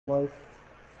life.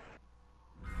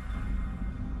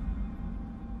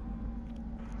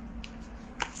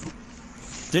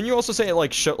 Didn't you also say it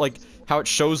like how it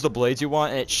shows the blades you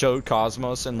want, and it showed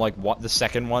Cosmos and like what the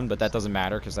second one, but that doesn't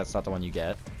matter because that's not the one you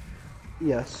get?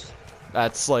 Yes.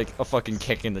 That's like a fucking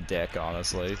kick in the dick,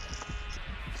 honestly.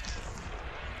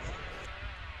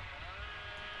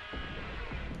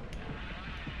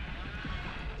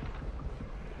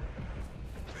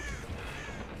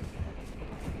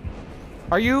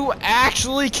 Are you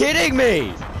actually kidding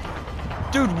me?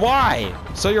 Dude, why?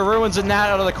 So your ruin's in that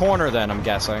out of the corner then, I'm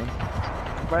guessing.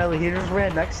 Riley, he just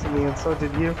ran next to me and so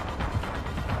did you.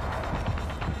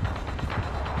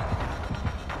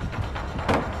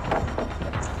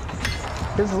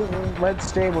 His red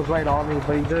stain was right on me,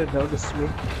 but he didn't notice me.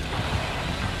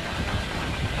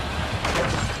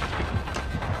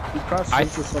 I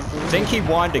think he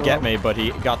wanted to get me, but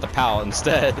he got the pallet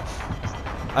instead.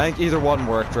 I think either one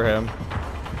worked for him.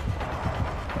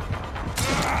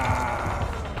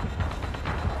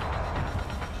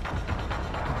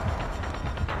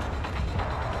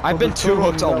 I've been two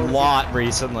hooked a lot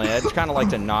recently. I'd kind of like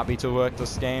to not be two hooked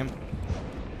this game.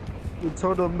 The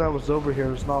totem that was over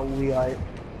here is not Leite.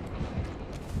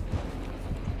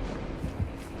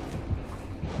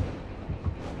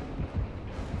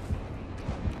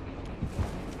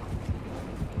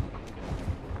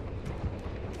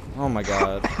 Oh my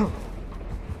god.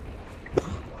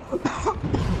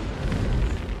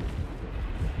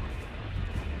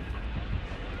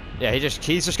 Yeah,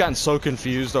 he's just gotten so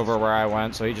confused over where I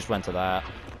went, so he just went to that.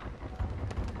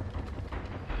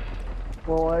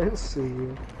 Well, I see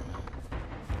you.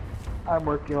 I'm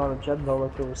working on agenda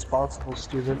like a responsible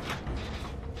student.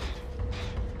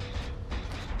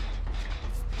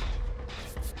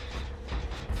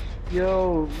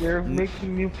 Yo, they're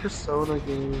making new Persona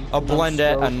games. A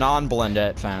blendette, a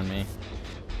non-blendette found me.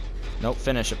 Nope,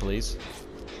 finish it, please.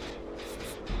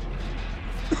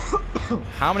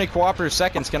 How many cooperative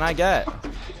seconds can I get?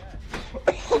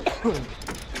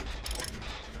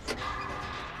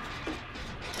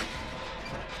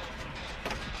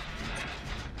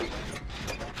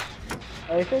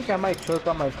 I think I might choke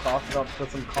on my cough up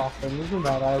because I'm coughing. Isn't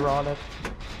that ironic?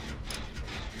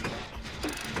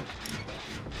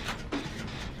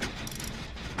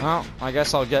 Well, I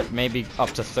guess I'll get maybe up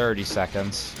to 30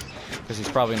 seconds. Because he's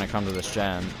probably going to come to this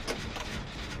gen.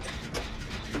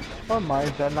 Oh my,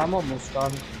 then I'm almost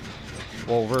done.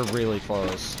 Well, we're really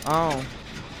close. Oh.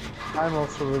 I'm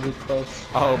also really close.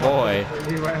 Oh boy.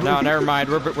 No, never mind.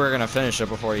 We're gonna finish it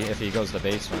before if he goes to the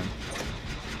basement.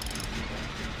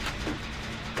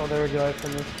 Oh, there we go. I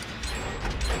finished.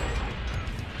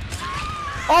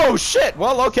 Oh shit!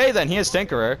 Well, okay then. He has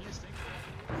Tinkerer.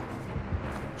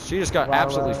 She just got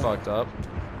absolutely fucked up.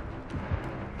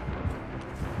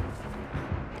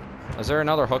 Is there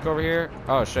another hook over here?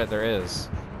 Oh shit, there is.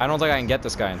 I don't think I can get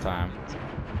this guy in time.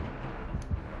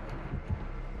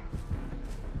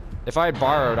 If I had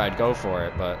borrowed, I'd go for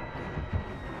it, but...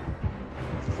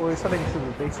 Well, he's heading to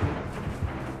the basement.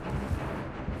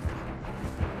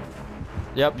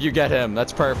 Yep, you get him.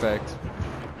 That's perfect.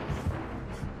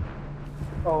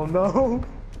 Oh no!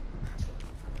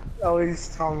 Oh,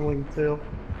 he's tumbling too.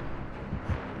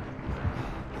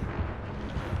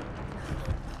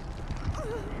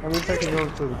 I mean, I can go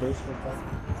to the basement then.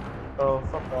 Oh,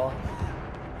 fuck off.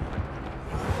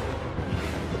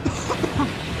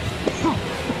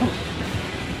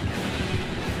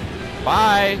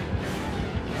 Bye!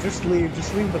 Just leave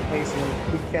the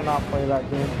basement. We cannot play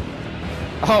that game.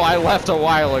 Oh, I left a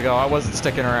while ago. I wasn't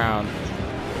sticking around.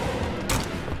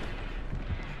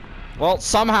 Well,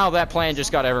 somehow that plan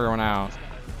just got everyone out.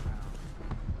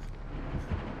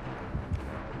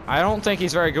 I don't think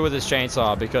he's very good with his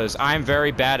chainsaw because I'm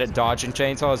very bad at dodging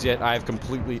chainsaws, yet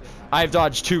I've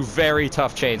dodged two very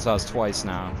tough chainsaws twice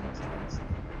now.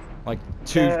 Like,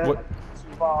 two...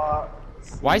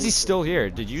 Why is he still here?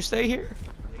 Did you stay here?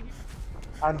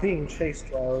 I'm being chased,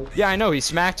 Riley. Yeah, I know. He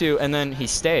smacked you, and then he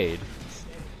stayed.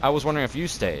 I was wondering if you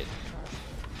stayed.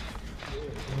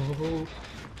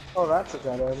 Oh, that's a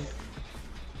dead end.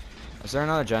 Is there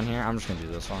another gen here? I'm just gonna do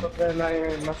this one. But then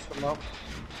I messed them up.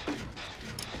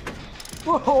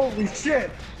 Whoa, holy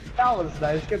shit! That was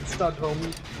nice. Get stunned,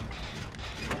 homie.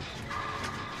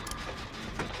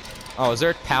 Oh, is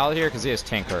there a pallet here? Because he has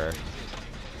Tinkerer.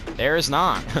 There is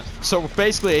not. So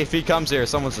basically, if he comes here,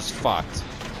 someone's just fucked.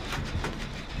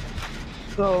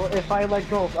 So if I let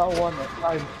go of L1,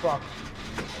 I'm fucked.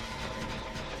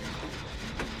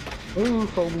 Ooh,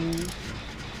 homie.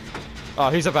 Oh,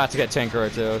 he's about to get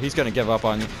Tinkerer too. He's gonna give up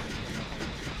on you.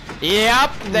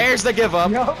 Yep, there's the give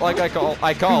up. Yep. Like I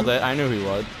called it. I knew he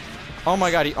would. Oh my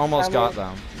god, he almost got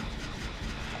them.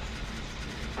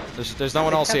 There's no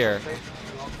one else here.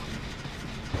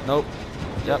 Nope.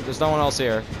 Yep, there's no one else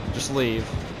here. Just leave.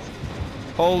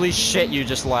 Holy shit, you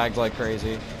just lagged like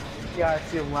crazy. Yeah, I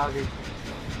see him lagging.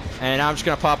 And I'm just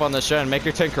gonna pop on this shit and make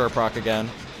your Tinkerer proc again.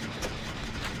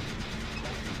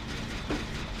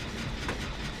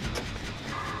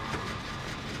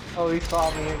 Oh, he saw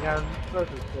me again. Such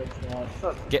a bitch, man.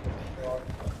 Such a Get. bitch.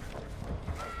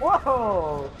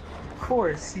 Whoa! Of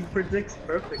course, he predicts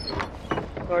perfectly.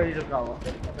 Or he just got lucky.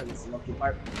 I think it's a lucky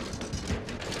part.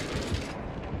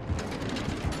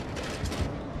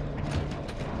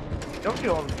 Don't get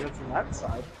all the goods from that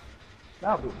side.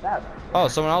 That would be bad. Oh,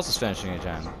 someone else is finishing a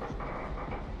gen.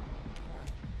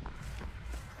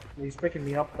 He's picking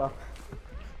me up though.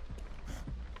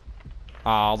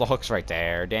 Oh, the hook's right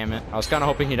there. Damn it. I was kind of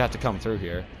hoping he'd have to come through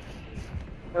here.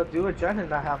 He'll do a gen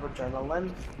and I have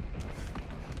adrenaline.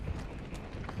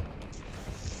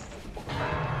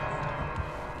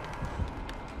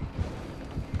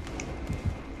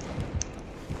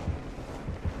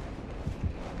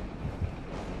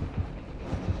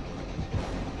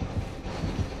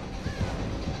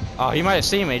 Oh, he might have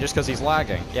seen me just because he's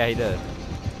lagging. Yeah, he did.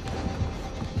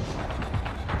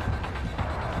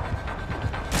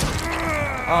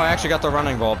 Oh, I actually got the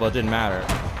running ball, but it didn't matter.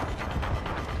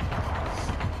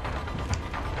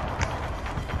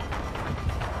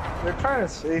 They're trying to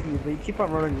save you, but you keep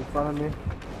on running in front of me.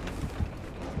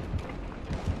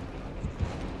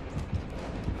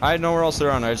 I had nowhere else to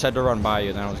run. I just had to run by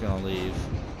you, then I was gonna leave.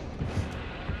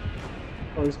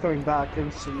 Oh, he's coming back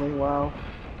instantly. Wow.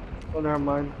 Oh, never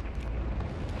mind.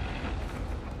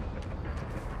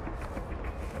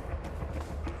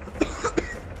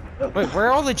 Wait, where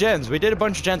are all the gens? We did a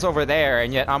bunch of gens over there,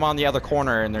 and yet I'm on the other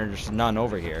corner, and there's none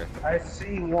over here. I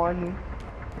see one.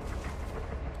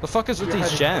 The fuck is with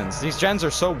these gens? These gens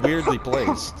are so weirdly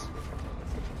placed.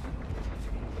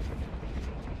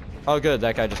 Oh good,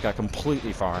 that guy just got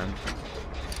completely farmed.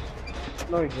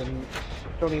 No, he didn't.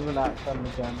 Don't even act on the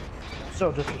gen.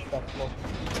 So disrespectful.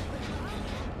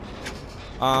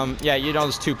 Yeah, you know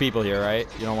there's two people here, right?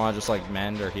 You don't want to just like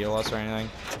mend or heal us or anything?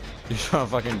 You just want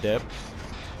to fucking dip?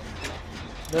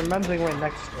 They're mending right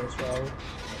next to us, right?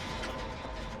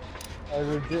 I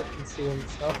legit can see them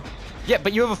stuff. Yeah,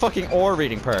 but you have a fucking ore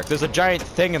reading perk. There's a giant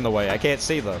thing in the way. I can't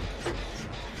see them.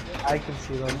 I can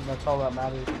see them. That's all that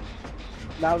matters.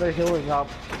 Now they're healing up.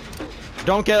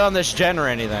 Don't get on this gen or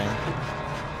anything.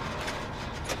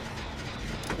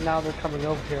 Now they're coming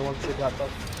over here once they got them.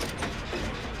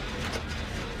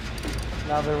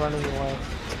 Now they're running away.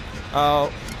 Oh,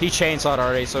 he chainsawed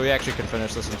already, so we actually can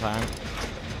finish this in time.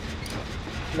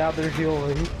 Now they're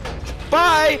healing.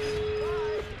 Bye!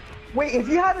 Wait, if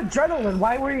you had adrenaline,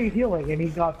 why were you healing? And he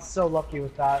got so lucky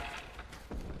with that.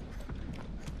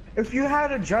 If you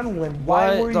had adrenaline,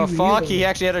 why were you What the fuck? healing? He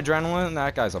actually had adrenaline?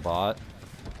 That guy's a bot.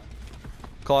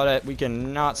 Claudette, we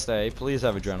cannot stay. Please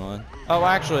have adrenaline. Oh,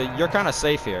 actually, you're kind of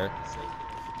safe here.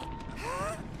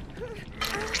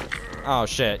 Oh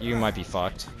shit, you might be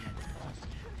fucked.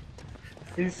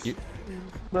 He's,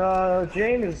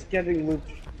 Jane is getting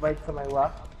looped right to my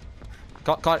left.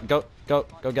 Go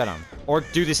get him. Or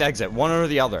do this exit, one or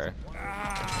the other.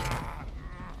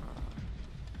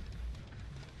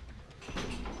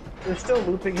 They're still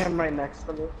looping him right next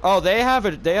to me. Oh, they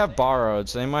have borrowed,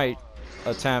 so they might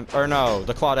attempt, or no,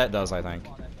 the Claudette does, I think.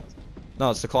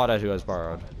 No, it's the Claudette who has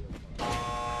borrowed.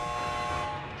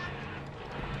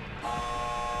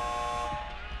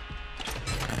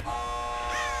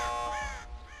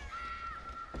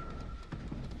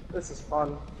 This is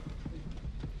fun.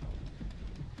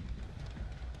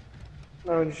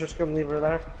 No, he's just gonna leave her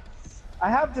there. I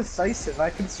have decisive.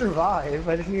 I can survive.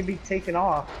 I just need to be taken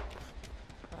off.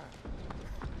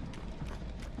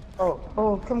 Oh,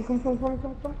 come.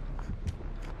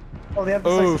 Oh, they have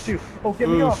decisive too. Oh, get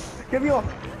me off. Get me off.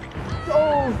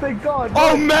 Oh, thank God.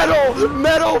 Oh,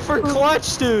 metal for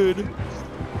clutch, dude.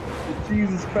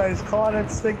 Jesus Christ, Claude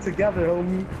and stick together,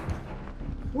 homie.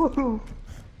 Woohoo.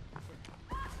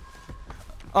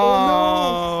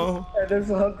 Oh, no! And there's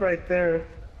a hook right there.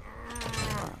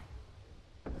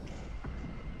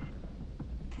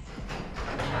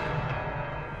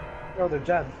 Oh, they're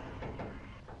dead.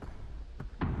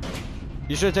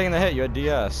 You should have taken the hit. You had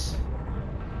DS.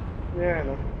 Yeah, I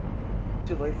know.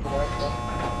 Too late for that, though.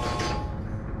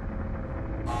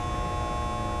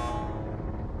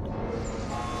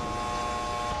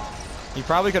 You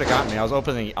probably could have got me. I was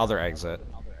opening the other exit.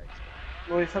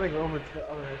 Well, he's heading over to the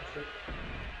other exit.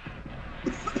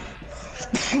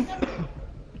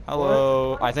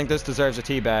 Hello. What? I think this deserves a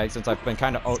teabag since I've been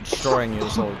kind of destroying you.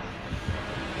 So.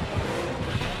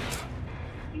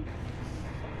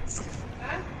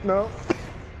 No.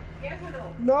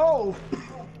 No!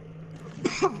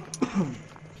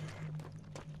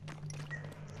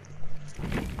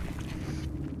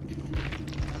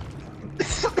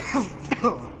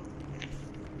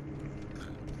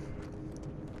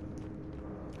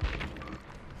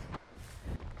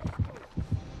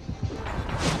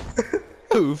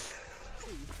 Oof.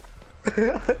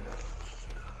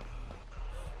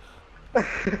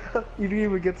 You didn't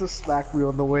even get to smack me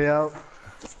on the way out.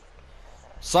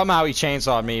 Somehow he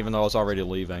chainsawed me even though I was already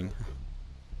leaving.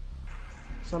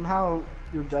 Somehow,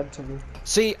 you're dead to me.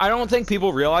 See, I don't think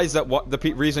people realize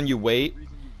that reason you wait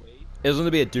isn't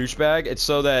to be a douchebag. It's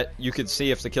so that you can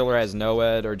see if the killer has no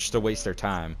ed or just to waste their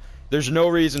time. There's no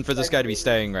reason for this guy to be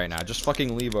staying right now. Just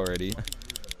fucking leave already.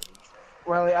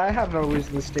 Riley, I have no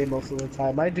reason to stay most of the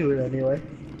time. I do it anyway.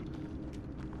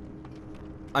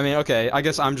 I mean, okay, I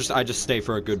guess I just stay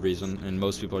for a good reason, and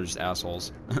most people are just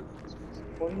assholes.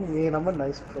 What do you mean? I'm a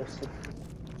nice person.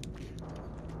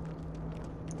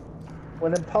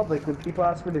 When in public, when people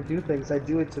ask me to do things, I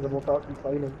do it to them without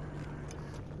complaining.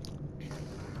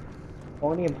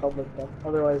 Only in public, though.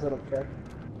 Otherwise, I don't care.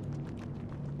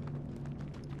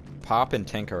 Pop and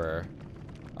Tinkerer.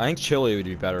 I think Chili would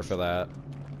be better for that.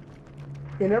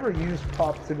 You never used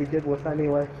Pop to begin with,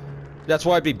 anyway. That's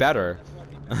why it'd be better.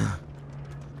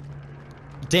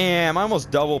 Damn, I almost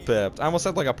double pipped. I almost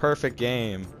had like a perfect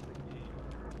game.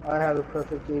 I had a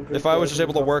perfect game. If I was just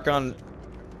able to work on...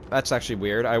 That's actually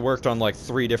weird. I worked on like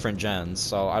 3 different gens,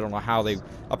 so I don't know how they...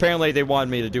 Apparently they wanted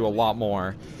me to do a lot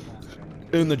more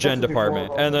in the gen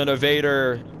department. And then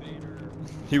Evader,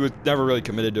 he was never really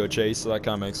committed to a chase, so that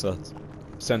kind of makes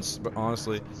sense. But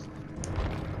honestly,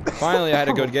 finally I had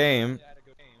a good game.